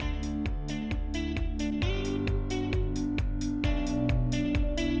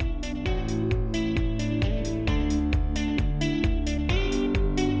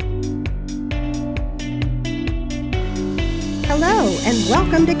and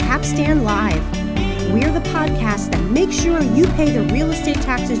welcome to Capstan Live. We're the podcast that makes sure you pay the real estate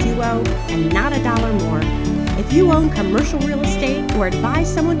taxes you owe and not a dollar more. If you own commercial real estate or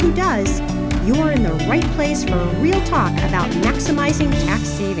advise someone who does, you're in the right place for real talk about maximizing tax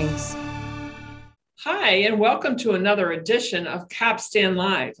savings. Hi, and welcome to another edition of Capstan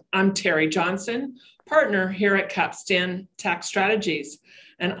Live. I'm Terry Johnson, partner here at Capstan Tax Strategies,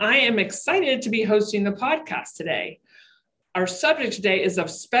 and I am excited to be hosting the podcast today. Our subject today is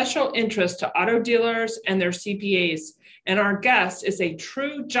of special interest to auto dealers and their CPAs, and our guest is a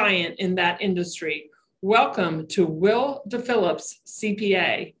true giant in that industry. Welcome to Will DePhillips,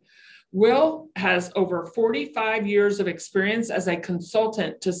 CPA. Will has over 45 years of experience as a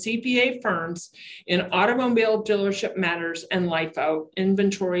consultant to CPA firms in automobile dealership matters and LIFO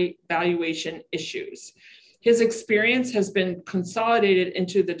inventory valuation issues. His experience has been consolidated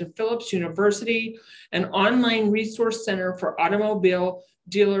into the DePhillips University, an online resource center for automobile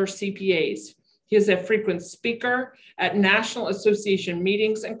dealer CPAs. He is a frequent speaker at National Association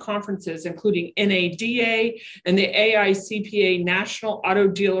meetings and conferences, including NADA and the AICPA National Auto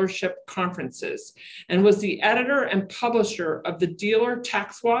Dealership Conferences, and was the editor and publisher of the Dealer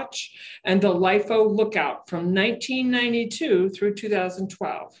Tax Watch and the LIFO Lookout from 1992 through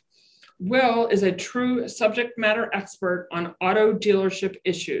 2012. Will is a true subject matter expert on auto dealership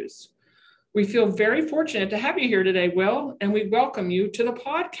issues. We feel very fortunate to have you here today, Will, and we welcome you to the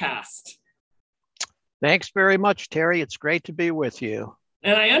podcast. Thanks very much, Terry. It's great to be with you.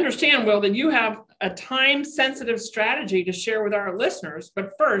 And I understand, Will, that you have a time-sensitive strategy to share with our listeners.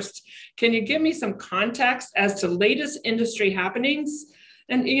 But first, can you give me some context as to latest industry happenings?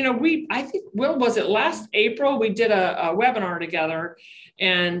 And, I think, Will, was it last April? We did a webinar together,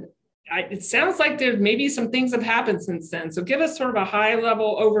 and it sounds like there maybe some things have happened since then. So give us sort of a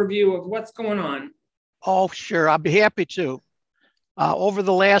high-level overview of what's going on. Oh, sure. I'll be happy to. Over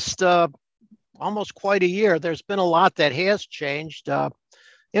the last almost quite a year, there's been a lot that has changed.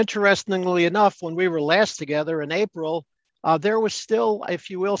 Interestingly enough, when we were last together in April, there was still, if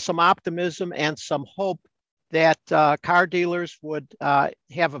you will, some optimism and some hope that car dealers would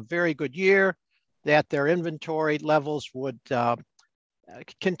have a very good year, that their inventory levels would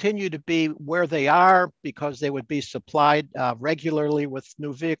continue to be where they are because they would be supplied regularly with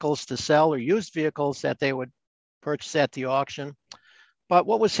new vehicles to sell or used vehicles that they would purchase at the auction. But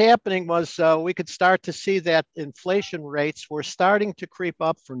what was happening was we could start to see that inflation rates were starting to creep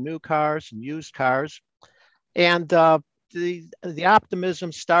up for new cars and used cars. And the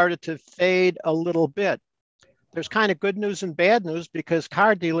optimism started to fade a little bit. There's kind of good news and bad news because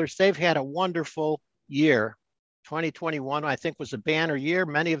car dealers, they've had a wonderful year. 2021, I think, was a banner year.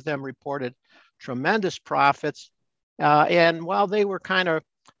 Many of them reported tremendous profits. And while they were kind of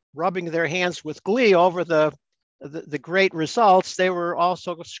rubbing their hands with glee over the great results, they were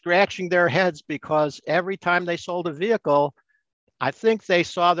also scratching their heads because every time they sold a vehicle, I think they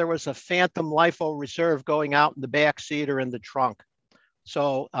saw there was a phantom LIFO reserve going out in the back seat or in the trunk.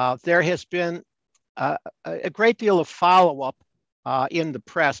 So there has been a great deal of follow-up in the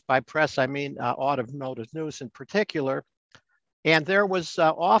press. By press, I mean automotive news in particular. And there was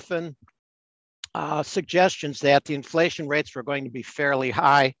often suggestions that the inflation rates were going to be fairly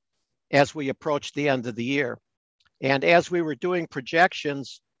high as we approached the end of the year. And as we were doing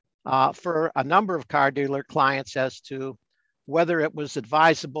projections for a number of car dealer clients as to whether it was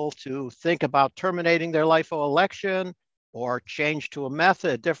advisable to think about terminating their LIFO election or change to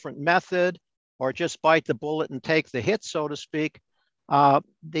a different method, or just bite the bullet and take the hit, so to speak,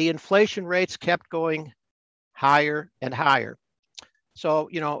 the inflation rates kept going higher and higher. So,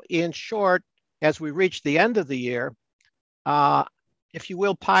 in short, as we reached the end of the year, if you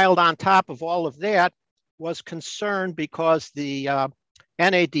will, piled on top of all of that was concern because the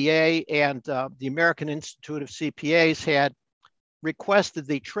NADA and the American Institute of CPAs had requested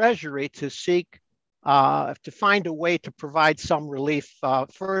the Treasury to seek to find a way to provide some relief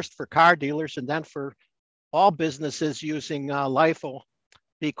first for car dealers and then for all businesses using LIFO,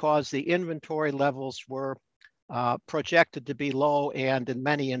 because the inventory levels were projected to be low, and in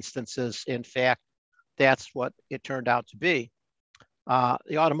many instances, in fact, that's what it turned out to be.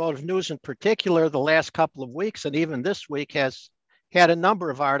 The automotive news in particular, the last couple of weeks and even this week, has had a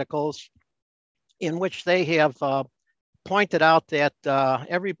number of articles in which they have pointed out that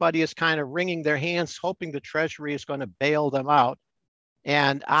everybody is kind of wringing their hands, hoping the Treasury is going to bail them out.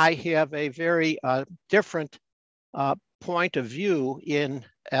 And I have a very different point of view in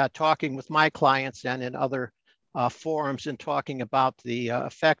talking with my clients and in other forums and talking about the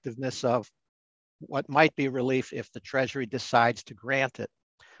effectiveness of what might be relief if the Treasury decides to grant it.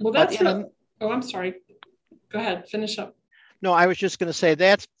 Well, I'm sorry. Go ahead, finish up. No, I was just going to say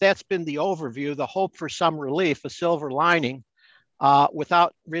that's been the overview, the hope for some relief, a silver lining,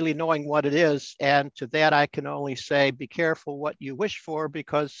 without really knowing what it is. And to that, I can only say, be careful what you wish for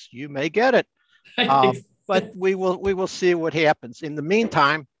because you may get it. But we will see what happens. In the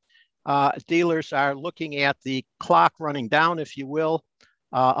meantime, dealers are looking at the clock running down, if you will,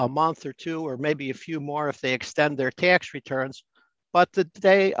 a month or two, or maybe a few more if they extend their tax returns. But the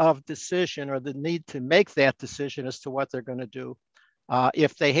day of decision, or the need to make that decision as to what they're going to do,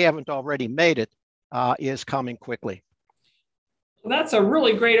 if they haven't already made it, is coming quickly. That's a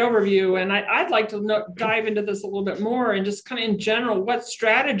really great overview. And I'd like to dive into this a little bit more and just kind of in general, what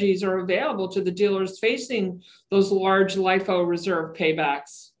strategies are available to the dealers facing those large LIFO reserve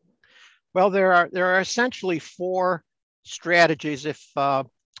paybacks? Well, there are essentially four strategies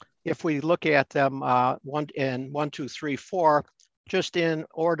if we look at them one, two, three, four, just in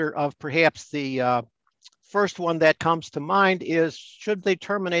order of perhaps the first one that comes to mind is, should they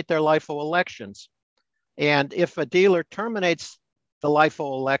terminate their LIFO elections? And if a dealer terminates the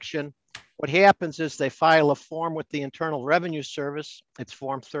LIFO election, what happens is they file a form with the Internal Revenue Service, it's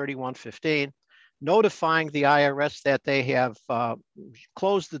Form 3115, notifying the IRS that they have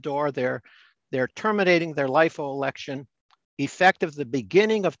closed the door, they're terminating their LIFO election effective the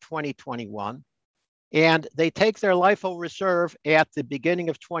beginning of 2021, and they take their LIFO reserve at the beginning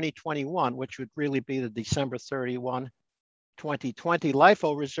of 2021, which would really be the December 31, 2020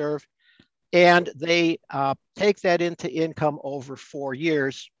 LIFO reserve, and they take that into income over 4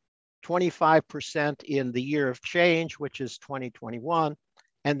 years, 25% in the year of change, which is 2021,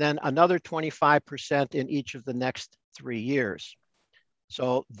 and then another 25% in each of the next 3 years.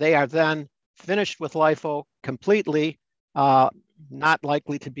 So they are then finished with LIFO completely, not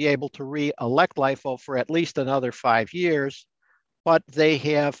likely to be able to re-elect LIFO for at least another 5 years, but they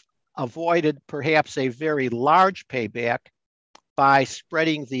have avoided perhaps a very large payback by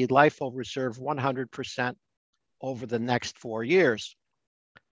spreading the LIFO reserve 100% over the next 4 years.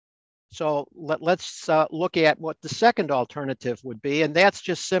 So let's look at what the second alternative would be, and that's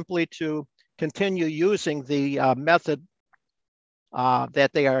just simply to continue using the method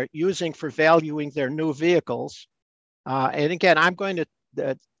that they are using for valuing their new vehicles. And again, I'm going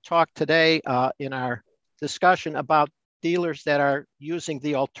to talk today in our discussion about dealers that are using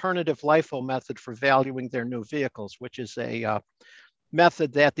the alternative LIFO method for valuing their new vehicles, which is a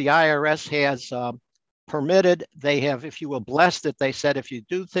method that the IRS has permitted. They have, if you will, blessed it. They said, if you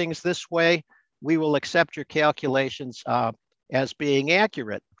do things this way, we will accept your calculations as being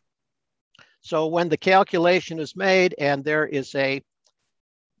accurate. So when the calculation is made and there is a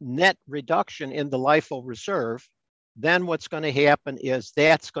net reduction in the LIFO reserve, then what's going to happen is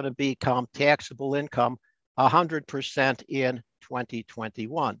that's going to become taxable income 100% in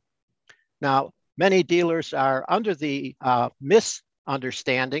 2021. Now, many dealers are under the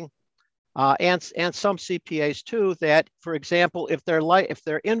misunderstanding, and some CPAs too, that, for example, if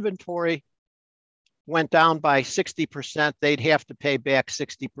their inventory went down by 60%, they'd have to pay back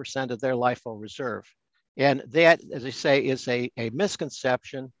 60% of their LIFO reserve. And that, as I say, is a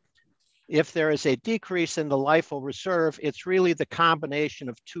misconception. If there is a decrease in the LIFO reserve, it's really the combination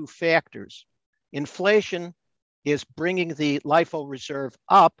of two factors. Inflation is bringing the LIFO reserve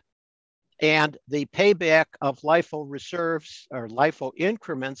up, and the payback of LIFO reserves or LIFO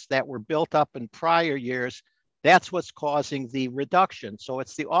increments that were built up in prior years, that's what's causing the reduction. So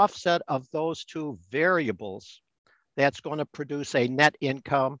it's the offset of those two variables that's going to produce a net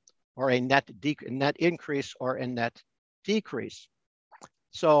income or a net increase or a net decrease.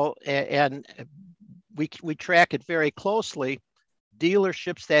 So, and we track it very closely.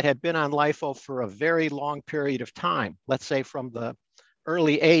 Dealerships that have been on LIFO for a very long period of time, let's say from the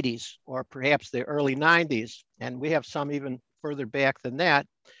early 80s or perhaps the early 90s, and we have some even further back than that,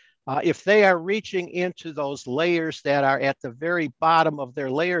 if they are reaching into those layers that are at the very bottom of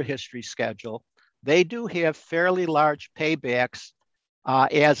their layer history schedule, they do have fairly large paybacks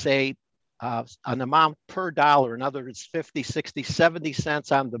as an amount per dollar. In other words, 50, 60, 70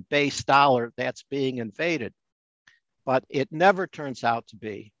 cents on the base dollar that's being invaded. But it never turns out to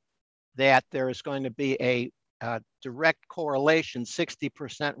be that there is going to be a direct correlation,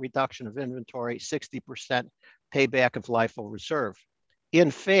 60% reduction of inventory, 60% payback of LIFO reserve. In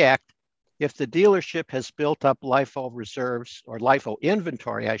fact, if the dealership has built up LIFO reserves, or LIFO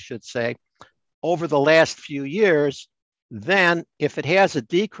inventory, I should say, over the last few years, then if it has a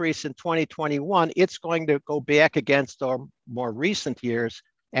decrease in 2021, it's going to go back against our more recent years,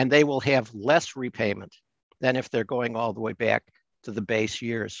 and they will have less repayment than if they're going all the way back to the base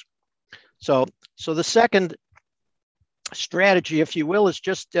years. So the second strategy, if you will, is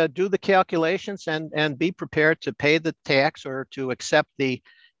just do the calculations and be prepared to pay the tax or to accept the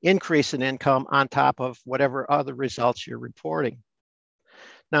increase in income on top of whatever other results you're reporting.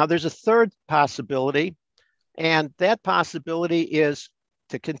 Now, there's a third possibility, and that possibility is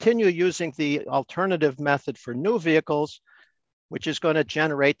to continue using the alternative method for new vehicles, which is going to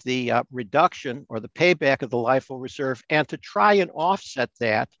generate the reduction or the payback of the LIFO reserve, and to try and offset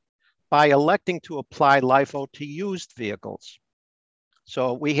that by electing to apply LIFO to used vehicles.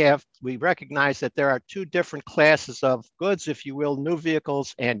 So we recognize that there are two different classes of goods, if you will, new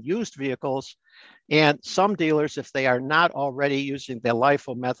vehicles and used vehicles. And some dealers, if they are not already using the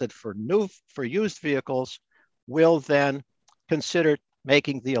LIFO method for used vehicles, will then consider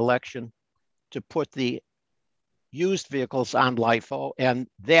making the election to put the used vehicles on LIFO, and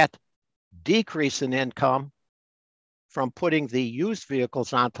that decrease in income from putting the used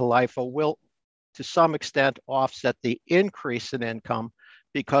vehicles onto LIFO will, to some extent, offset the increase in income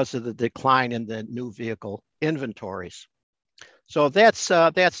because of the decline in the new vehicle inventories. So that's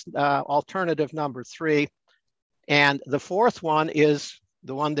alternative number 3. And the fourth one is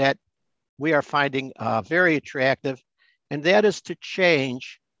the one that we are finding very attractive, and that is to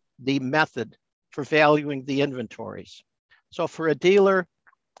change the method for valuing the inventories. So for a dealer,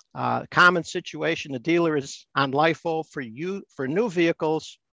 common situation, the dealer is on LIFO for new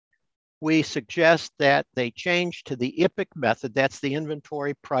vehicles. We suggest that they change to the IPIC method. That's the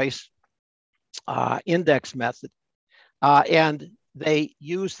inventory price index method. And they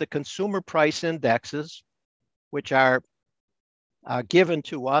use the consumer price indexes, which are given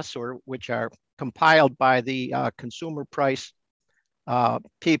to us or which are compiled by the consumer price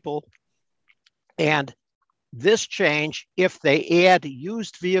people. And this change, if they add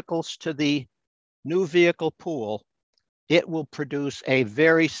used vehicles to the new vehicle pool, it will produce a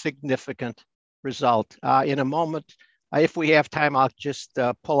very significant result. In a moment, if we have time, I'll just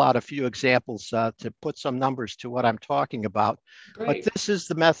pull out a few examples to put some numbers to what I'm talking about. Great. But this is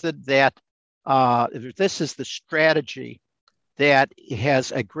the method that, this is the strategy that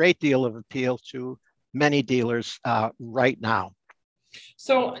has a great deal of appeal to many dealers right now.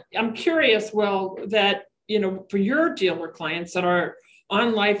 So I'm curious, Will, that, for your dealer clients that are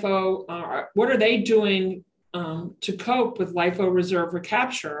on LIFO, what are they doing to cope with LIFO reserve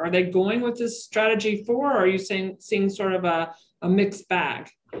recapture? Are they going with this strategy or are you seeing sort of a mixed bag?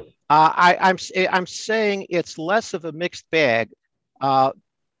 I'm saying it's less of a mixed bag.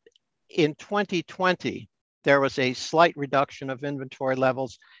 In 2020, there was a slight reduction of inventory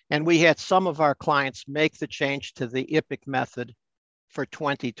levels, and we had some of our clients make the change to the IPIC method for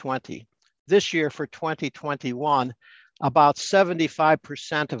 2020. This year, for 2021, about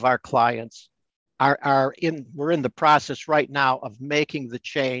 75% of our clients we're in the process right now of making the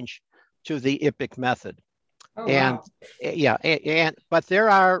change to the IPIC method. Oh, and wow. Yeah, but there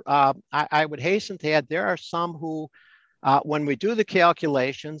are, I would hasten to add, there are some who, when we do the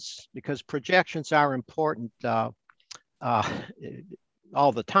calculations, because projections are important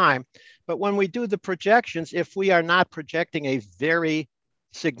all the time, but when we do the projections, if we are not projecting a very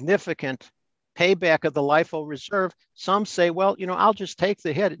significant payback of the LIFO reserve, some say, well, I'll just take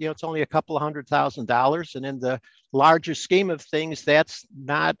the hit. It's only a couple of $100,000. And in the larger scheme of things, that's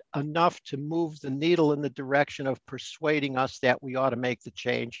not enough to move the needle in the direction of persuading us that we ought to make the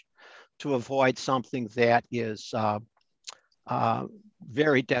change to avoid something that is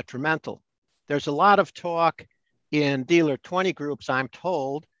very detrimental. There's a lot of talk in dealer 20 groups, I'm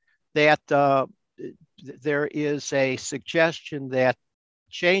told, that there is a suggestion that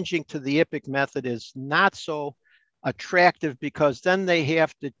changing to the IPIC method is not so attractive because then they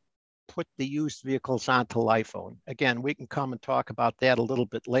have to put the used vehicles onto LIFO. Again, we can come and talk about that a little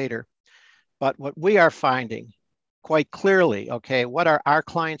bit later. But what we are finding quite clearly, okay, what are our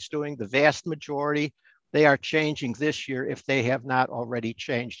clients doing? The vast majority, they are changing this year if they have not already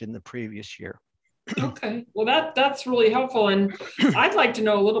changed in the previous year. Okay, well, that's really helpful. And I'd like to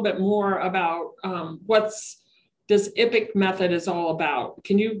know a little bit more about what's this IPIC method is all about.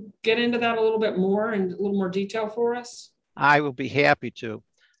 Can you get into that a little bit more in a little more detail for us? I will be happy to.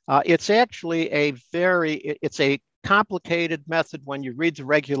 It's actually it's a complicated method when you read the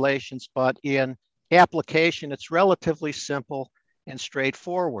regulations, but in application, it's relatively simple and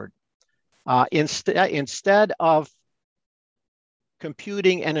straightforward. Instead of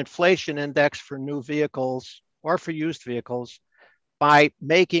computing an inflation index for new vehicles or for used vehicles, by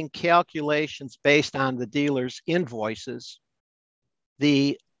making calculations based on the dealer's invoices,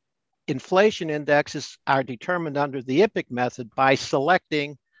 the inflation indexes are determined under the IPIC method by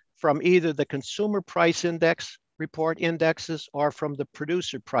selecting from either the consumer price index report indexes or from the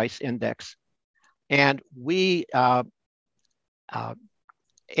producer price index. And we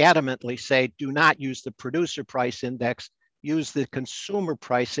adamantly say, do not use the producer price index, use the consumer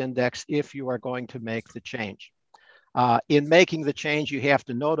price index if you are going to make the change. In making the change, you have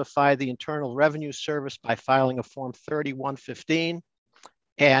to notify the Internal Revenue Service by filing a Form 3115.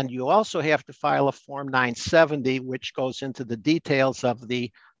 And you also have to file a Form 970, which goes into the details of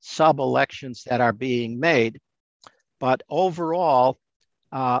the sub-elections that are being made. But overall,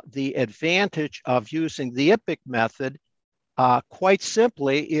 the advantage of using the IPIC method, quite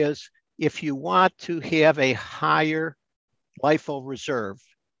simply, is if you want to have a higher LIFO reserve,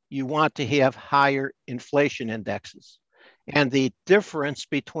 you want to have higher inflation indexes. And the difference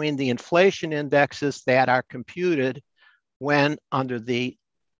between the inflation indexes that are computed when under the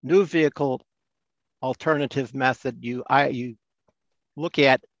new vehicle alternative method, you look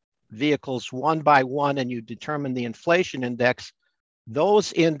at vehicles one by one and you determine the inflation index,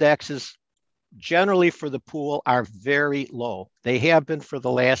 those indexes generally for the pool are very low. They have been for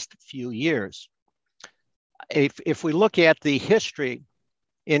the last few years. If we look at the history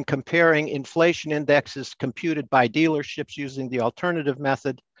in comparing inflation indexes computed by dealerships using the alternative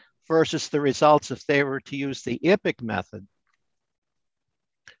method versus the results if they were to use the IPIC method,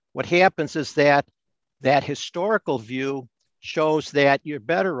 what happens is that historical view shows that you're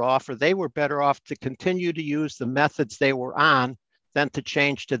better off, or they were better off, to continue to use the methods they were on than to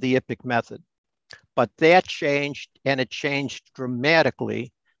change to the IPIC method. But that changed, and it changed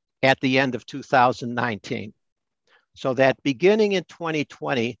dramatically at the end of 2019. So that beginning in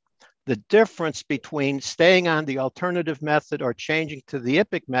 2020, the difference between staying on the alternative method or changing to the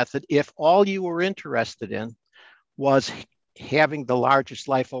IPIC method, if all you were interested in was having the largest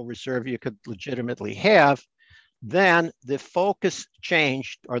LIFO reserve you could legitimately have, then the focus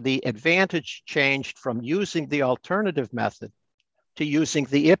changed, or the advantage changed from using the alternative method to using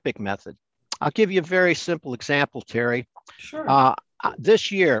the IPIC method. I'll give you a very simple example, Terry. Sure.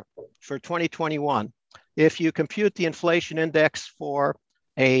 This year, for 2021, if you compute the inflation index for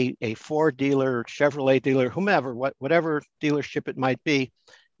a Ford dealer, Chevrolet dealer, whomever, whatever dealership it might be,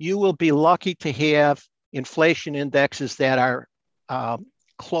 you will be lucky to have inflation indexes that are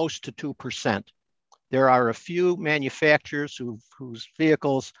close to 2%. There are a few manufacturers whose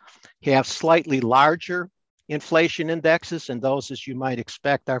vehicles have slightly larger inflation indexes, and those, as you might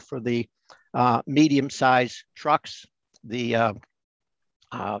expect, are for the medium-sized trucks, the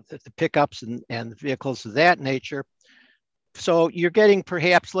pickups and vehicles of that nature. So you're getting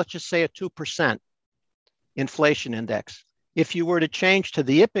perhaps, let's just say, a 2% inflation index. If you were to change to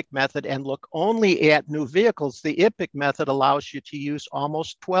the IPIC method and look only at new vehicles, the IPIC method allows you to use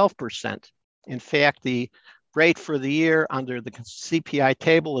almost 12%. In fact, the rate for the year under the CPI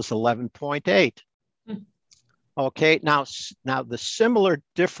table is 11.8. Okay, now the similar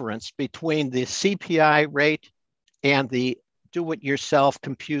difference between the CPI rate and the do-it-yourself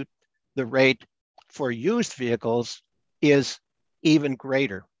compute the rate for used vehicles is even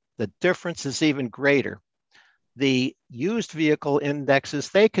greater. The difference is even greater. The used vehicle indexes,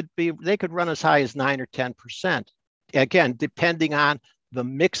 they could run as high as 9 or 10%. Again, depending on the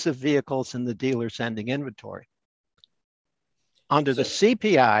mix of vehicles in the dealer's ending inventory. Under the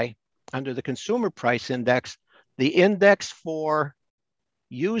CPI, under the consumer price index, the index for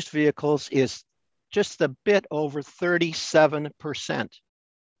used vehicles is just a bit over 37%.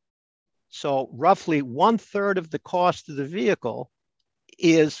 So roughly 1/3 of the cost of the vehicle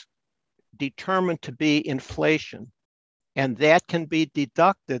is determined to be inflation, and that can be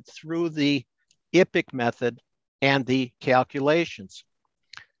deducted through the IPIC method and the calculations.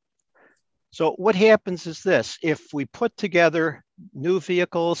 So what happens is this: if we put together new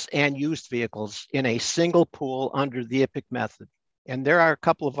vehicles and used vehicles in a single pool under the IPIC method, and there are a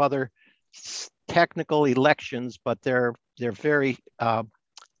couple of other technical elections, but they're very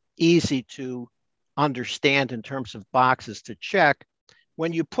easy to understand in terms of boxes to check.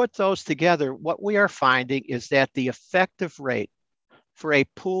 When you put those together, what we are finding is that the effective rate for a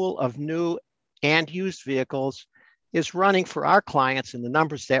pool of new and used vehicles is running for our clients, in the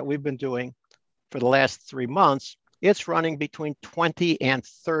numbers that we've been doing for the last 3 months, it's running between 20 and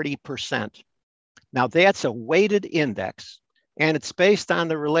 30%. Now that's a weighted index, and it's based on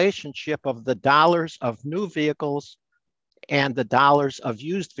the relationship of the dollars of new vehicles and the dollars of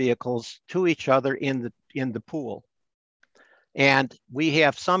used vehicles to each other in the pool. And we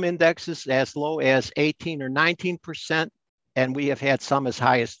have some indexes as low as 18 or 19%, and we have had some as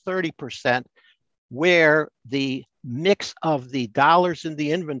high as 30%, where the mix of the dollars in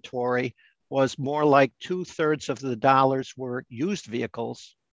the inventory was more like 2/3 of the dollars were used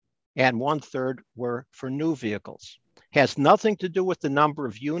vehicles and 1/3 were for new vehicles. Has nothing to do with the number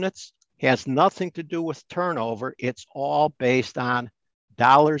of units, Has nothing to do with turnover. It's all based on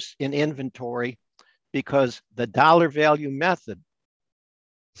dollars in inventory, because the dollar value method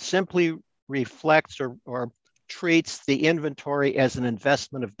simply reflects or treats the inventory as an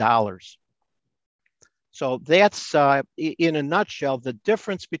investment of dollars. So that's, in a nutshell, the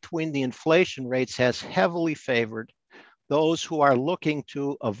difference between the inflation rates has heavily favored those who are looking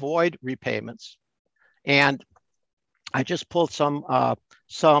to avoid repayments. And I just pulled some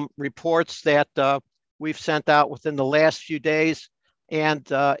reports that we've sent out within the last few days. And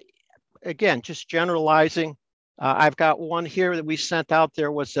again, just generalizing, I've got one here that we sent out.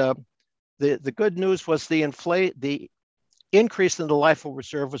 There was the good news was the increase in the LIFO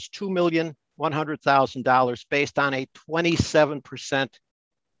reserve was $2,100,000 based on a 27%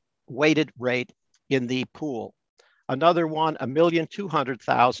 weighted rate in the pool. Another one,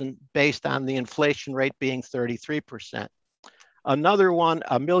 $1,200,000 based on the inflation rate being 33%. Another one,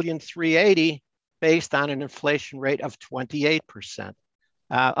 $1,380,000 based on an inflation rate of 28%.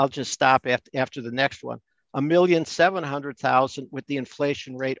 I'll just stop after the next one. $1,700,000 with the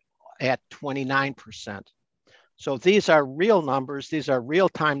inflation rate at 29%. So these are real numbers. These are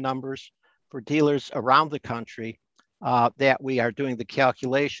real-time numbers for dealers around the country that we are doing the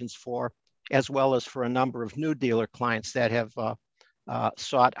calculations for, as well as for a number of new dealer clients that have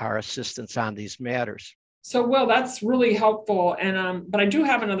sought our assistance on these matters. So, Will, that's really helpful. And but I do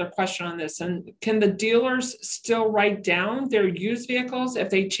have another question on this. And can the dealers still write down their used vehicles if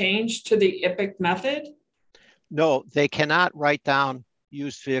they change to the IPIC method? No, they cannot write down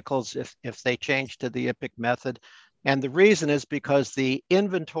used vehicles if they change to the IPIC method. And the reason is because the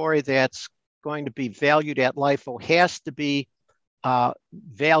inventory that's going to be valued at LIFO has to be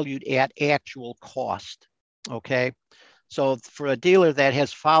valued at actual cost, okay? So for a dealer that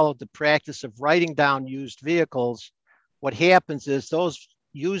has followed the practice of writing down used vehicles, what happens is those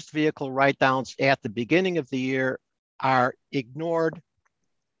used vehicle write-downs at the beginning of the year are ignored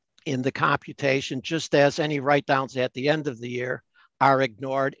in the computation, just as any write-downs at the end of the year are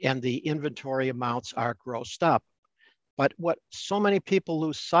ignored and the inventory amounts are grossed up. But what so many people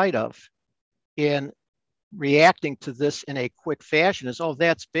lose sight of in reacting to this in a quick fashion is, oh,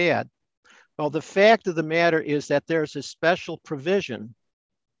 that's bad. Well, the fact of the matter is that there's a special provision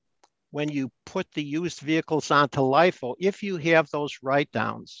when you put the used vehicles onto LIFO. If you have those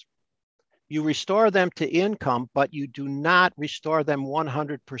write-downs, you restore them to income, but you do not restore them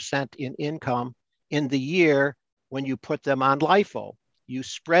 100% in income in the year when you put them on LIFO. You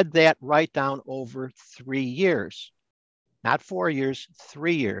spread that write-down over 3 years, not 4 years,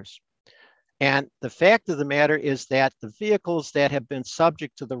 3 years. And the fact of the matter is that the vehicles that have been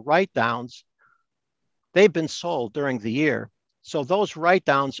subject to the write-downs, they've been sold during the year. So those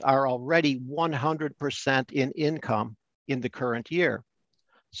write-downs are already 100% in income in the current year.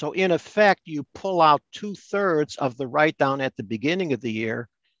 So in effect, you pull out 2/3 of the write-down at the beginning of the year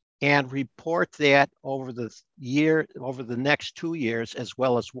and report that over the year, over the next 2 years, as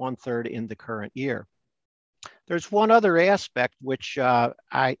well as 1/3 in the current year. There's one other aspect which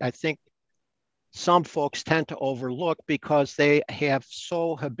I think some folks tend to overlook because they have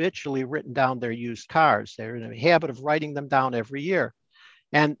so habitually written down their used cars. They're in a habit of writing them down every year.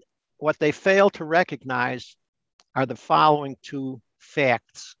 And what they fail to recognize are the following 2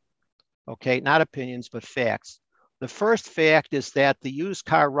 facts, okay? Not opinions, but facts. The first fact is that the used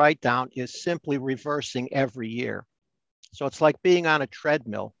car write-down is simply reversing every year. So it's like being on a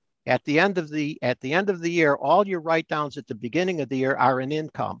treadmill. At the end of the year, all your write-downs at the beginning of the year are in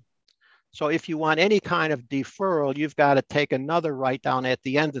income. So if you want any kind of deferral, you've got to take another write-down at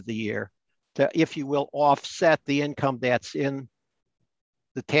the end of the year to, if you will, offset the income that's in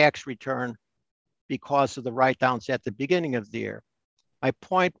the tax return because of the write-downs at the beginning of the year. My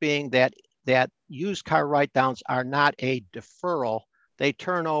point being that used car write-downs are not a deferral. They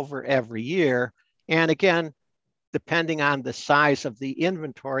turn over every year. And again, depending on the size of the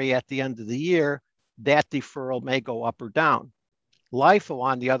inventory at the end of the year, that deferral may go up or down. LIFO,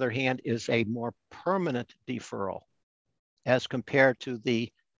 on the other hand, is a more permanent deferral as compared to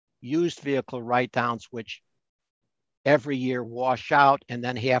the used vehicle write-downs, which every year wash out and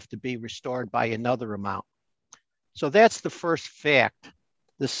then have to be restored by another amount. So that's the first fact.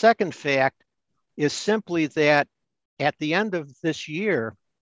 The second fact is simply that at the end of this year,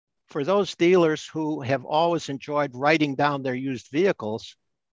 for those dealers who have always enjoyed writing down their used vehicles,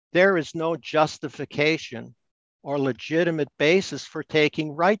 there is no justification or legitimate basis for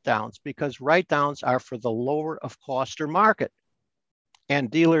taking write-downs, because write-downs are for the lower of cost or market.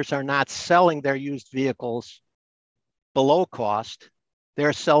 And dealers are not selling their used vehicles below cost.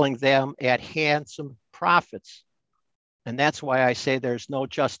 They're selling them at handsome profits. And that's why I say there's no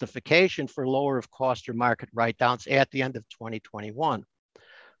justification for lower of cost or market write-downs at the end of 2021.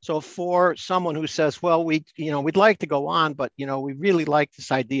 So for someone who says, well, we'd like to go on, but we really like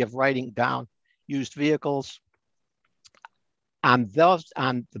this idea of writing down used vehicles, on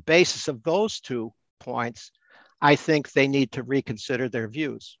the basis of those 2 points, I think they need to reconsider their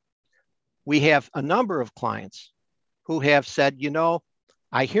views. We have a number of clients who have said,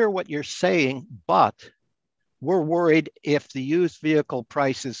 I hear what you're saying, but we're worried if the used vehicle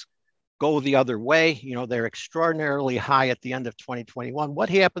prices go the other way. They're extraordinarily high at the end of 2021. What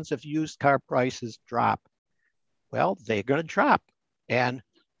happens if used car prices drop? Well, they're going to drop, and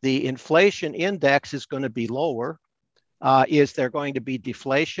the inflation index is going to be lower. Is there going to be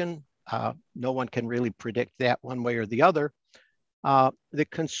deflation? No one can really predict that one way or the other. The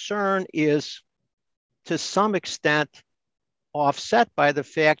concern is to some extent offset by the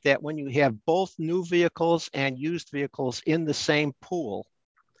fact that when you have both new vehicles and used vehicles in the same pool,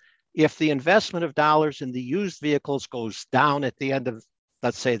 if the investment of dollars in the used vehicles goes down at the end of,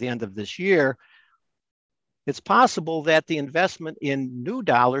 let's say, the end of this year, it's possible that the investment in new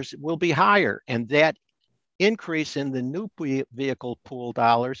dollars will be higher, and that increase in the new vehicle pool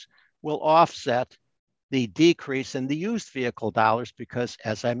dollars will offset the decrease in the used vehicle dollars, because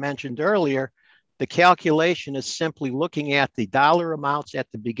as I mentioned earlier, the calculation is simply looking at the dollar amounts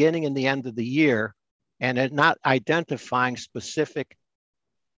at the beginning and the end of the year, and not identifying specific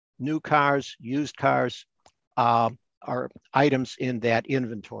new cars, used cars, or items in that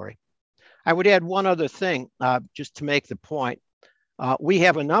inventory. I would add one other thing, just to make the point. We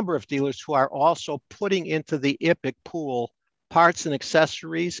have a number of dealers who are also putting into the IPIC pool parts and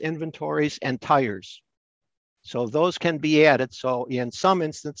accessories, inventories, and tires. So those can be added. So in some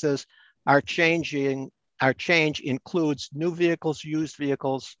instances, our change includes new vehicles, used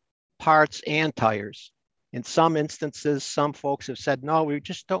vehicles, parts, and tires. In some instances, some folks have said, no, we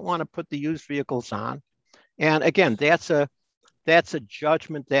just don't want to put the used vehicles on. And again, that's a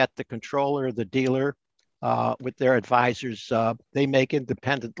judgment that the controller or the dealer with their advisors, they make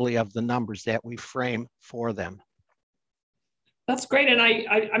independently of the numbers that we frame for them. That's great. And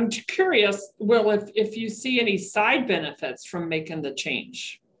I'm curious, Will, if you see any side benefits from making the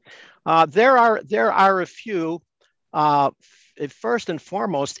change. There are a few. First and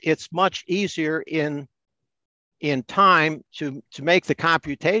foremost, it's much easier in time to make the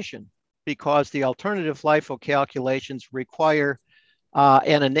computation, because the alternative LIFO calculations require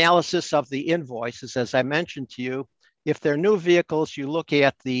an analysis of the invoices. As I mentioned to you, if they're new vehicles, you look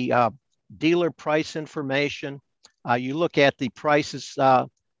at the dealer price information. You look at the prices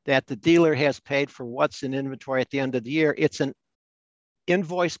that the dealer has paid for what's in inventory at the end of the year. It's an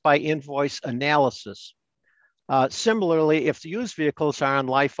invoice by invoice analysis. Similarly, if the used vehicles are on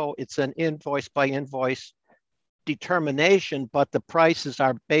LIFO, it's an invoice by invoice determination, but the prices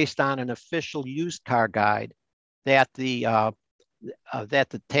are based on an official used car guide that the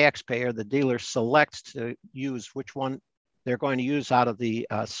taxpayer, the dealer, selects to use which one they're going to use out of the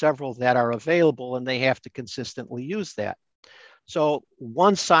several that are available, and they have to consistently use that. So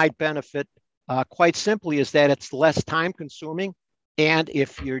one side benefit, quite simply, is that it's less time consuming. And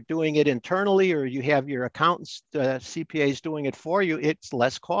if you're doing it internally, or you have your accountants, CPAs doing it for you, it's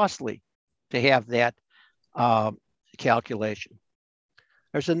less costly to have that calculation.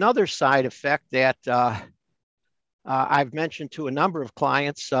 There's another side effect that I've mentioned to a number of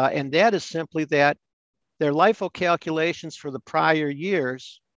clients, and that is simply that their LIFO calculations for the prior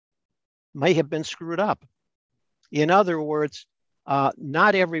years may have been screwed up. In other words,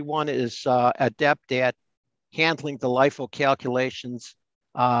 not everyone is adept at handling the LIFO calculations,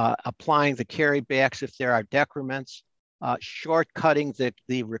 applying the carrybacks if there are decrements, shortcutting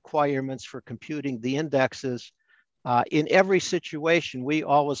the requirements for computing the indexes. In every situation, we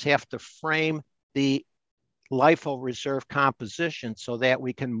always have to frame the LIFO reserve composition so that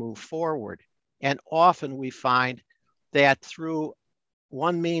we can move forward. And often we find that through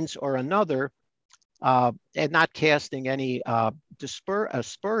one means or another, and not casting any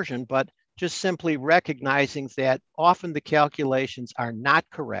aspersion, but just simply recognizing that often the calculations are not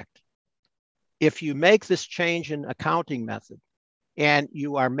correct. If you make this change in accounting method and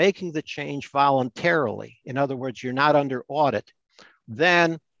you are making the change voluntarily, in other words, you're not under audit,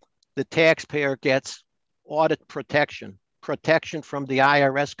 then the taxpayer gets audit protection from the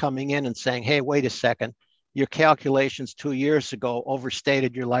IRS coming in and saying, hey, wait a second, your calculations 2 years ago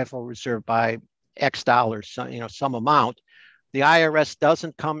overstated your LIFO reserve by X dollars, some amount. The IRS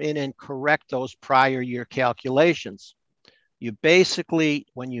doesn't come in and correct those prior year calculations. You basically,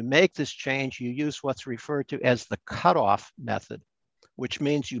 when you make this change, you use what's referred to as the cutoff method, which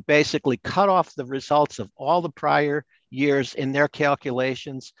means you basically cut off the results of all the prior years in their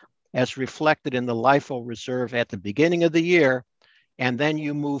calculations as reflected in the LIFO reserve at the beginning of the year. And then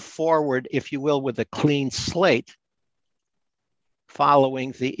you move forward, if you will, with a clean slate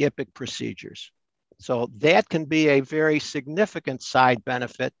following the IPIC procedures. So that can be a very significant side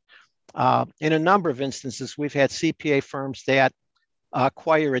benefit. In a number of instances, we've had CPA firms that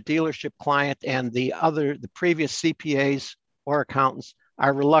acquire a dealership client, and the previous CPAs or accountants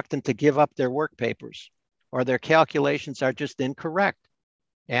are reluctant to give up their work papers, or their calculations are just incorrect.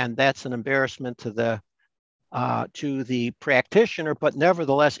 And that's an embarrassment to the practitioner, but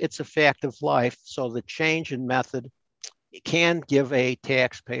nevertheless, it's a fact of life. So the change in method can give a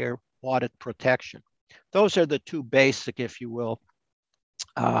taxpayer audit protection. Those are the two basic, if you will,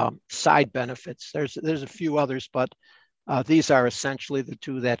 side benefits. There's a few others, but these are essentially the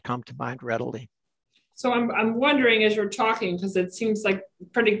two that come to mind readily. So I'm wondering, as you're talking, because it seems like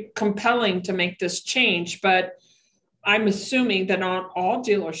pretty compelling to make this change, but I'm assuming that not all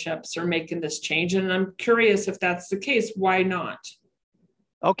dealerships are making this change. And I'm curious, if that's the case, why not?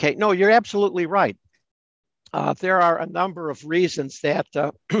 Okay, no, you're absolutely right. There are a number of reasons that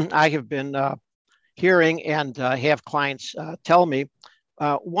I have been hearing and have clients tell me.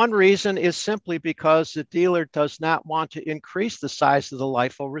 One reason is simply because the dealer does not want to increase the size of the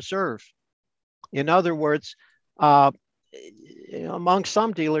LIFO reserve. In other words, among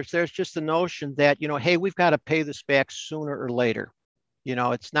some dealers, there's just the notion that, hey, we've got to pay this back sooner or later.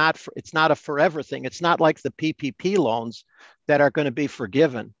 It's not a forever thing. It's not like the PPP loans that are going to be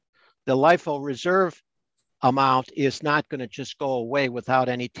forgiven. The LIFO reserve amount is not going to just go away without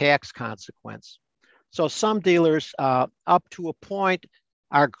any tax consequence. So some dealers, up to a point,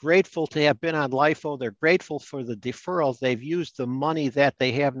 are grateful to have been on LIFO. They're grateful for the deferral. They've used the money that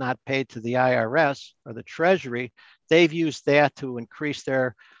they have not paid to the IRS or the Treasury. They've used that to increase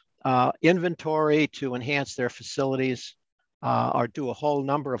their inventory, to enhance their facilities, or do a whole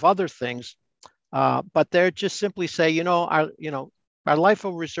number of other things. But they're just simply say, our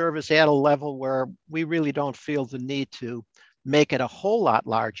LIFO reserve is at a level where we really don't feel the need to make it a whole lot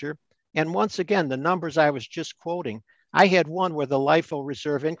larger. And once again, the numbers I was just quoting, I had one where the LIFO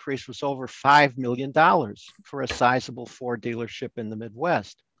reserve increase was over $5 million for a sizable Ford dealership in the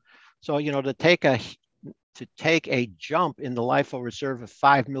Midwest. So, to take a jump in the LIFO reserve of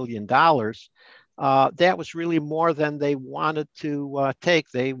 $5 million, that was really more than they wanted to take.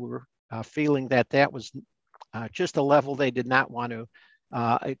 They were feeling that was just a level they did not want to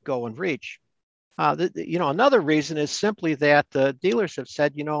go and reach. Another reason is simply that the dealers have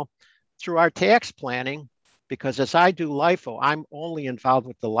said, through our tax planning, because as I do LIFO, I'm only involved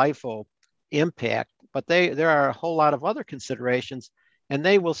with the LIFO impact, but there are a whole lot of other considerations. And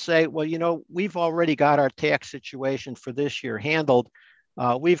they will say, well, we've already got our tax situation for this year handled.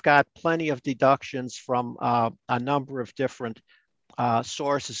 We've got plenty of deductions from a number of different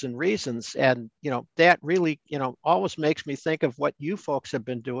sources and reasons. And, that really, always makes me think of what you folks have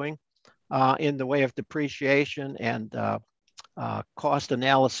been doing in the way of depreciation and cost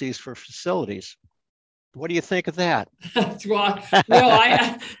analyses for facilities. What do you think of that? well,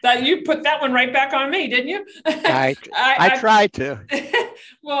 you put that one right back on me, didn't you? I tried to.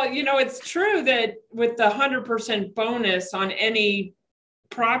 Well, it's true that with the 100% bonus on any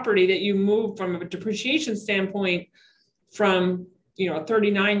property that you move from a depreciation standpoint from, a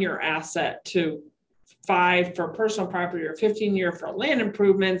 39-year asset to 5 for personal property or 15-year for land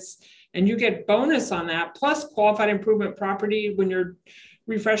improvements, and you get bonus on that, plus qualified improvement property when you're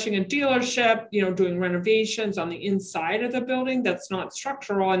refreshing a dealership, doing renovations on the inside of the building that's not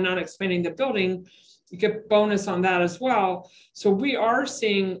structural and not expanding the building, you get bonus on that as well. So we are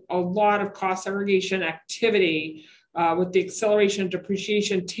seeing a lot of cost segregation activity with the acceleration of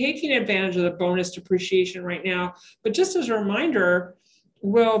depreciation, taking advantage of the bonus depreciation right now. But just as a reminder,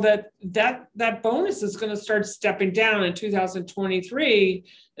 Will, that bonus is going to start stepping down in 2023.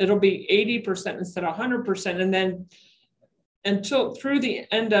 It'll be 80% instead of 100%. And then until through the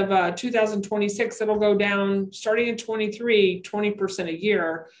end of 2026, it'll go down starting in 23, 20% a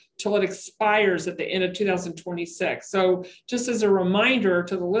year till it expires at the end of 2026. So just as a reminder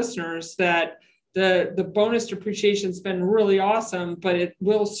to the listeners that the bonus depreciation has been really awesome, but it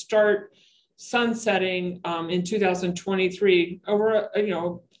will start sunsetting in 2023 over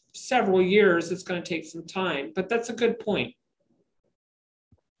several years. It's going to take some time, but that's a good point.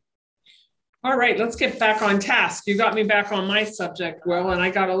 All right, let's get back on task. You got me back on my subject, Will, and I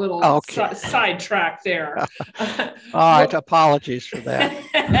got a little sidetracked there. All right, apologies for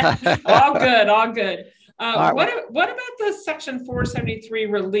that. All good. What about the Section 473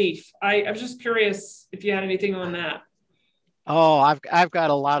 relief? I was just curious if you had anything on that. Oh, I've got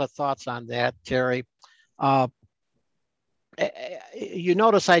a lot of thoughts on that, Terry. Uh, you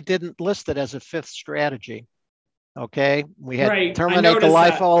notice I didn't list it as a fifth strategy. Okay, we had Right. I terminate the noticed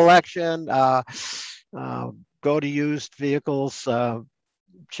that. LIFO election, go to used vehicles,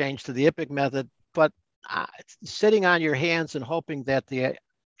 change to the IPIC method, but sitting on your hands and hoping that the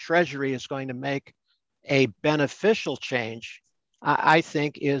Treasury is going to make a beneficial change, I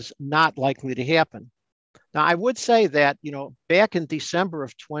think is not likely to happen. Now, I would say that, back in December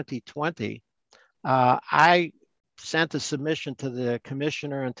of 2020, I sent a submission to the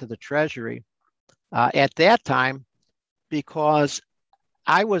commissioner and to the Treasury at that time because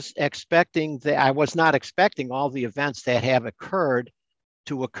I was not expecting all the events that have occurred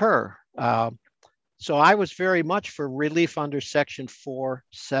to occur. So I was very much for relief under Section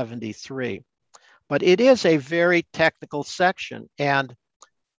 473. But it is a very technical section, and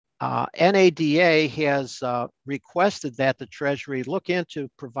NADA has requested that the Treasury look into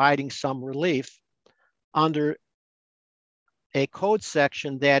providing some relief under a code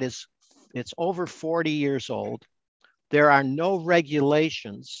section it's over 40 years old. There are no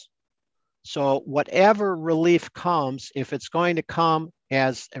regulations. So whatever relief comes, if it's going to come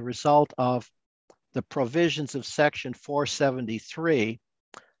as a result of the provisions of Section 473,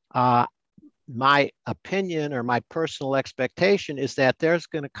 my opinion or my personal expectation is that there's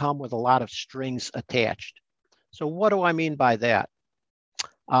going to come with a lot of strings attached. So what do I mean by that?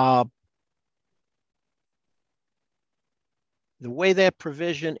 The way that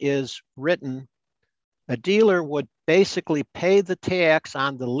provision is written, a dealer would basically pay the tax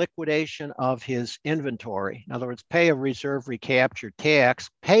on the liquidation of his inventory. In other words, pay a reserve recapture tax,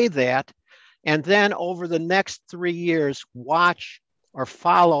 pay that, and then over the next 3 years, watch or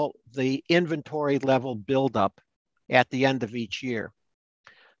follow the inventory level buildup at the end of each year.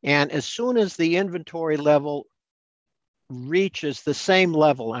 And as soon as the inventory level reaches the same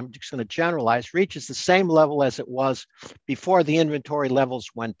level, I'm just going to generalize, reaches the same level as it was before the inventory levels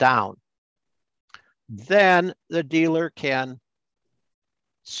went down, then the dealer can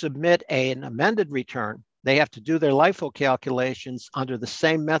submit an amended return. They have to do their LIFO calculations under the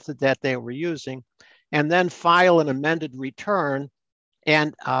same method that they were using, and then file an amended return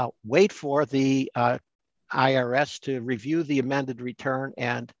and wait for the IRS to review the amended return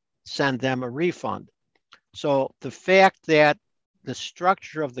and send them a refund. So the fact that the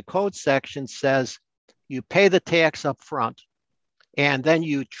structure of the code section says you pay the tax up front and then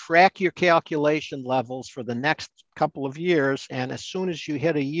you track your calculation levels for the next couple of years, and as soon as you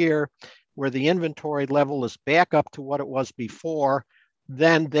hit a year where the inventory level is back up to what it was before,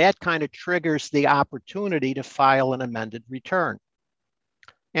 then that kind of triggers the opportunity to file an amended return.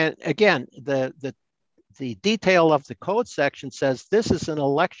 And again, the detail of the code section says this is an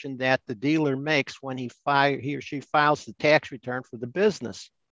election that the dealer makes when he or she files the tax return for the business.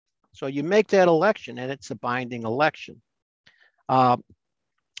 So you make that election and it's a binding election.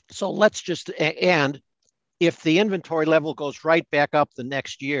 So let's just, and if the inventory level goes right back up the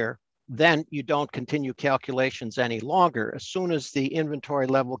next year, then you don't continue calculations any longer. As soon as the inventory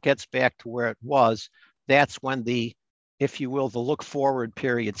level gets back to where it was, that's when the, if you will, the look forward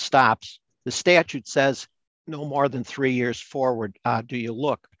period stops. The statute says no more than 3 years forward do you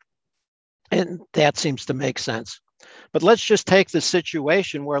look. And that seems to make sense. But let's just take the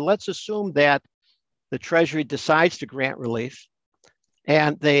situation where let's assume that the Treasury decides to grant relief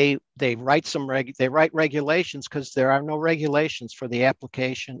and they write regulations because there are no regulations for the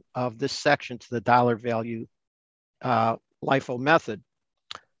application of this section to the dollar value LIFO method.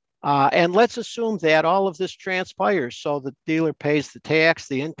 And let's assume that all of this transpires. So the dealer pays the tax,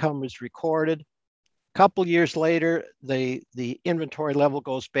 the income is recorded. A couple years later, the inventory level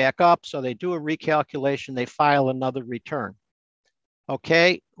goes back up. So they do a recalculation, they file another return.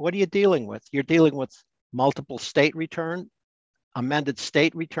 Okay, what are you dealing with? You're dealing with multiple state return, amended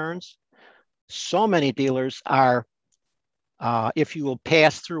state returns. So many dealers are, if you will,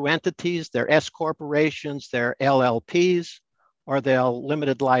 pass through entities, they're S corporations, they're LLPs, or they're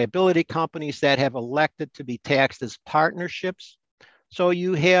limited liability companies that have elected to be taxed as partnerships. So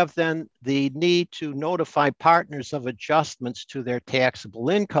you have then the need to notify partners of adjustments to their taxable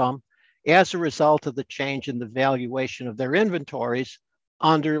income as a result of the change in the valuation of their inventories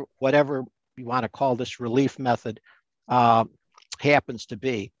under whatever you want to call this relief method happens to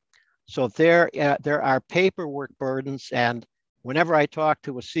be. So there are paperwork burdens, and whenever I talk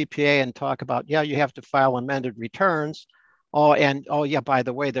to a CPA and talk about, yeah, you have to file amended returns, oh yeah, by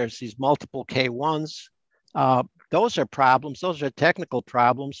the way, there's these multiple K1s. Those are problems. Those are technical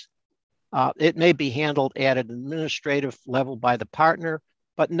problems. It may be handled at an administrative level by the partner,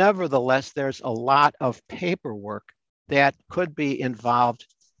 but nevertheless, there's a lot of paperwork that could be involved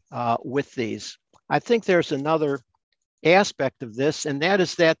with these. I think there's another aspect of this, and that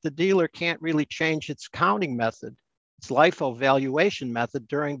is that the dealer can't really change its counting method, its LIFO valuation method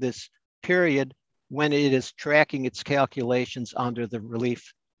during this period when it is tracking its calculations under the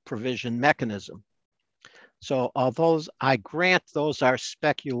relief provision mechanism. So although I grant those are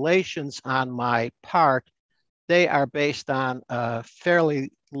speculations on my part, they are based on a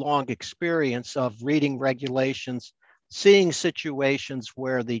fairly long experience of reading regulations, seeing situations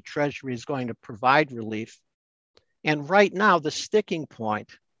where the Treasury is going to provide relief. And right now, the sticking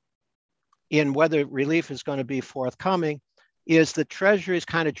point in whether relief is going to be forthcoming is the Treasury is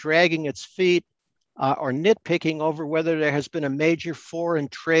kind of dragging its feet or nitpicking over whether there has been a major foreign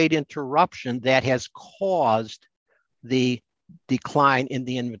trade interruption that has caused the decline in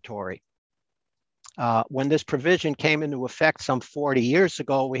the inventory. When this provision came into effect some 40 years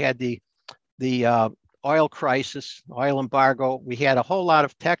ago, we had the oil crisis, oil embargo. We had a whole lot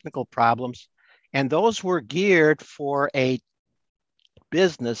of technical problems, and those were geared for a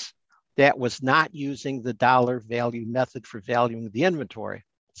business that was not using the dollar value method for valuing the inventory.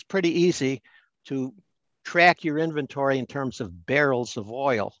 It's pretty easy to track your inventory in terms of barrels of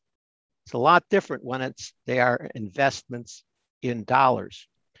oil. It's a lot different when they are investments in dollars.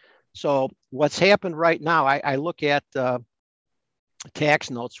 So what's happened right now, I look at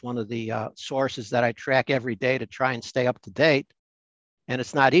tax notes, one of the sources that I track every day to try and stay up to date. And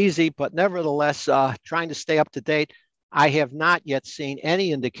it's not easy, but nevertheless, trying to stay up to date, I have not yet seen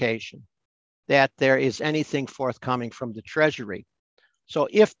any indication that there is anything forthcoming from the Treasury. So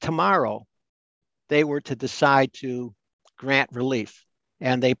if tomorrow they were to decide to grant relief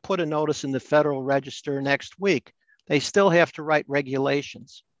and they put a notice in the Federal Register next week, they still have to write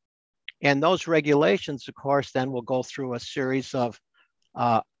regulations. And those regulations, of course, then will go through a series of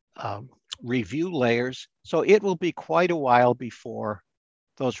review layers. So it will be quite a while before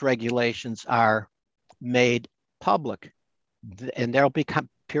those regulations are made public. And there'll be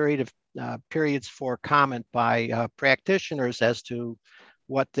periods for comment by practitioners as to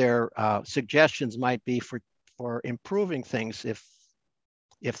what their suggestions might be for improving things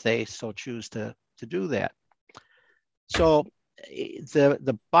if they so choose to do that. So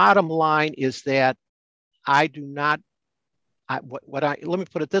the bottom line is that I do not, let me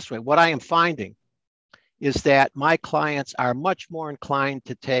put it this way, what I am finding is that my clients are much more inclined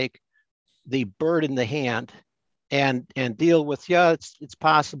to take the bird in the hand and deal with, it's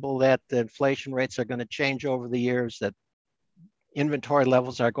possible that the inflation rates are going to change over the years, that inventory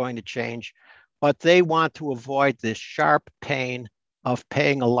levels are going to change, but they want to avoid this sharp pain of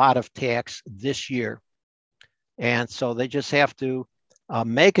paying a lot of tax this year. And so they just have to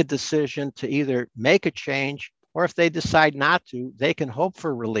make a decision to either make a change, or if they decide not to, they can hope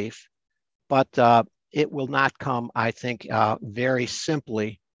for relief, but it will not come, I think, very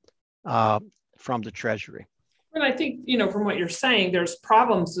simply from the Treasury. And I think, from what you're saying, there's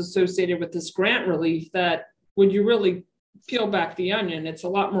problems associated with this grant relief that when you really peel back the onion, it's a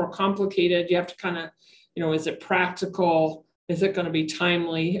lot more complicated. You have to kind of, is it practical? Is it going to be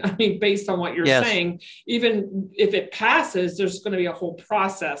timely? I mean, based on what you're saying, even if it passes, there's going to be a whole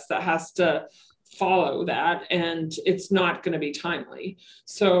process that has to follow that, and it's not going to be timely.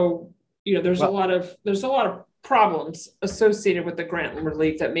 So, there's a lot of problems associated with the grant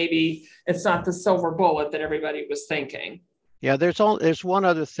relief that maybe it's not the silver bullet that everybody was thinking. Yeah, there's one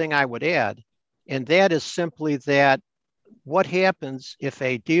other thing I would add, and that is simply that what happens if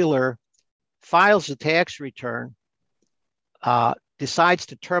a dealer files a tax return, decides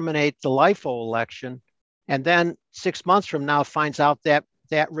to terminate the LIFO election, and then 6 months from now finds out that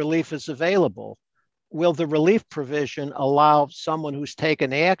that relief is available? Will the relief provision allow someone who's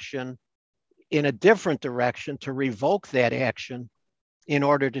taken action in a different direction to revoke that action in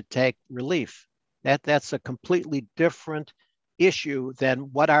order to take relief? That's a completely different issue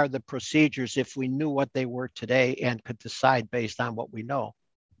than what are the procedures if we knew what they were today and could decide based on what we know.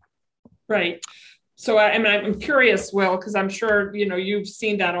 Right. So I'm curious, Will, because I'm sure, you've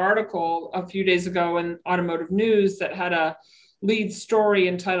seen that article a few days ago in Automotive News that had a lead story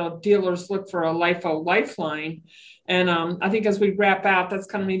entitled "Dealers Look for a LIFO Lifeline." And I think as we wrap out, that's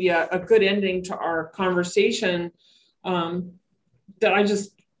kind of maybe a good ending to our conversation. That I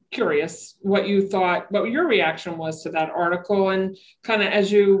just curious what you thought, what your reaction was to that article, and kind of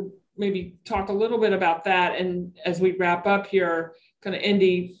as you maybe talk a little bit about that. And as we wrap up here, kind of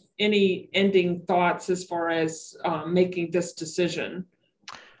any ending thoughts as far as making this decision?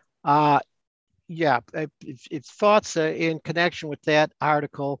 If thoughts in connection with that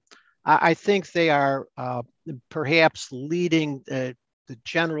article, I think they are perhaps leading the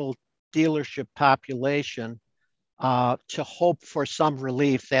general dealership population to hope for some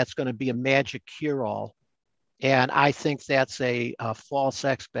relief that's going to be a magic cure-all. And I think that's a false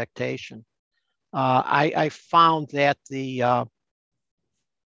expectation. I found that the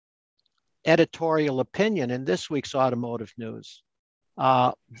editorial opinion in this week's Automotive News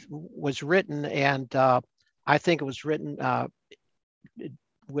was written, and I think it was written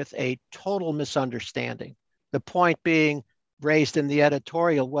with a total misunderstanding. The point being raised in the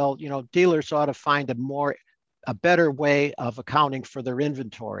editorial, well, dealers ought to find a better way of accounting for their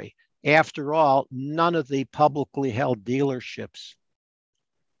inventory. After all, none of the publicly held dealerships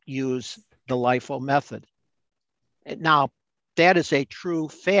use the LIFO method. Now, that is a true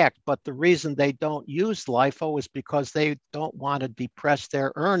fact, but the reason they don't use LIFO is because they don't want to depress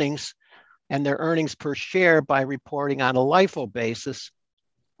their earnings and their earnings per share by reporting on a LIFO basis.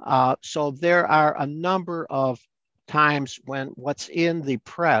 So there are a number of times when what's in the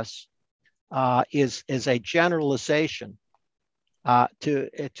press is a generalization.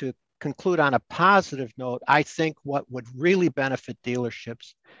 To conclude on a positive note, I think what would really benefit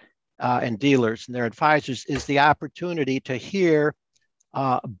dealerships and dealers and their advisors is the opportunity to hear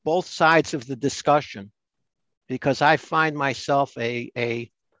both sides of the discussion, because I find myself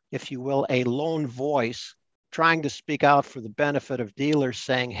if you will, a lone voice trying to speak out for the benefit of dealers,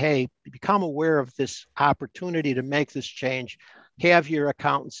 saying, hey, become aware of this opportunity to make this change, have your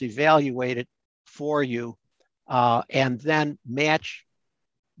accountants evaluate it for you, and then match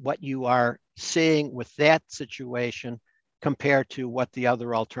what you are seeing with that situation compared to what the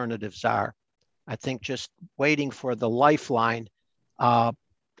other alternatives are. I think just waiting for the lifeline, I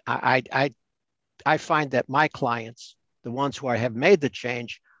find that my clients, the ones who have made the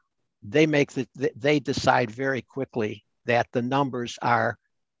change, they decide very quickly that the numbers are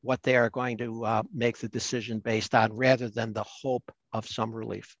what they are going to make the decision based on, rather than the hope of some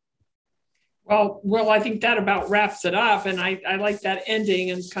relief. Well, I think that about wraps it up. And I like that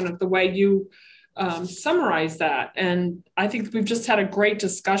ending and kind of the way you summarize that. And I think we've just had a great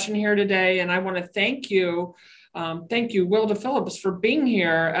discussion here today. And I want to thank you. Thank you, Will DePhillips, for being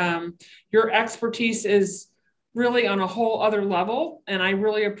here. Your expertise is really on a whole other level. And I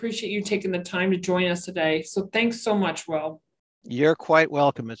really appreciate you taking the time to join us today. So thanks so much, Will. You're quite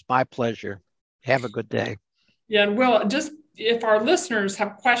welcome. It's my pleasure. Have a good day. Yeah, and Will, just if our listeners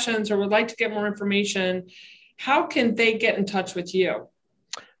have questions or would like to get more information, how can they get in touch with you?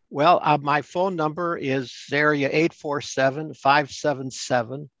 Well, my phone number is area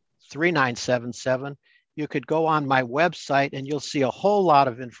 847-577-3977. You could go on my website and you'll see a whole lot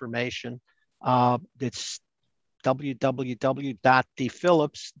of information. It's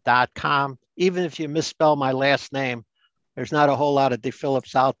www.dephillips.com. Even if you misspell my last name, there's not a whole lot of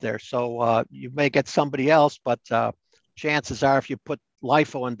DePhillips out there. So you may get somebody else, but chances are if you put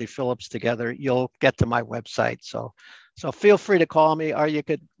LIFO and DePhillips together, you'll get to my website. So feel free to call me, or you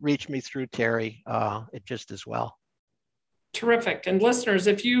could reach me through Terry just as well. Terrific. And listeners,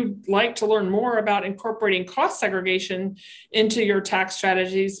 if you'd like to learn more about incorporating cost segregation into your tax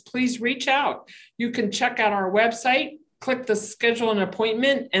strategies, please reach out. You can check out our website, click the schedule an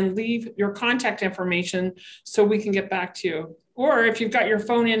appointment, and leave your contact information so we can get back to you. Or if you've got your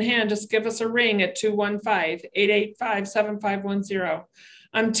phone in hand, just give us a ring at 215-885-7510.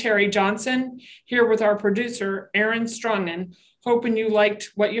 I'm Terry Johnson, here with our producer, Aaron Strongen, hoping you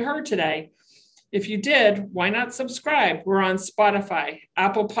liked what you heard today. If you did, why not subscribe? We're on Spotify,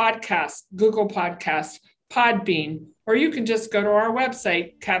 Apple Podcasts, Google Podcasts, Podbean, or you can just go to our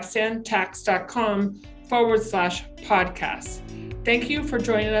website, capstantax.com/podcast. Thank you for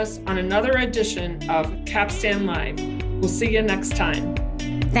joining us on another edition of Capstan Live. We'll see you next time.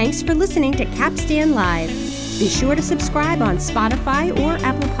 Thanks for listening to Capstan Live. Be sure to subscribe on Spotify or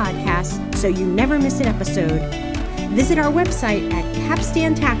Apple Podcasts so you never miss an episode. Visit our website at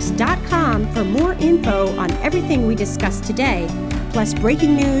capstantax.com for more info on everything we discussed today, plus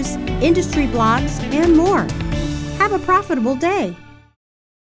breaking news, industry blogs, and more. Have a profitable day.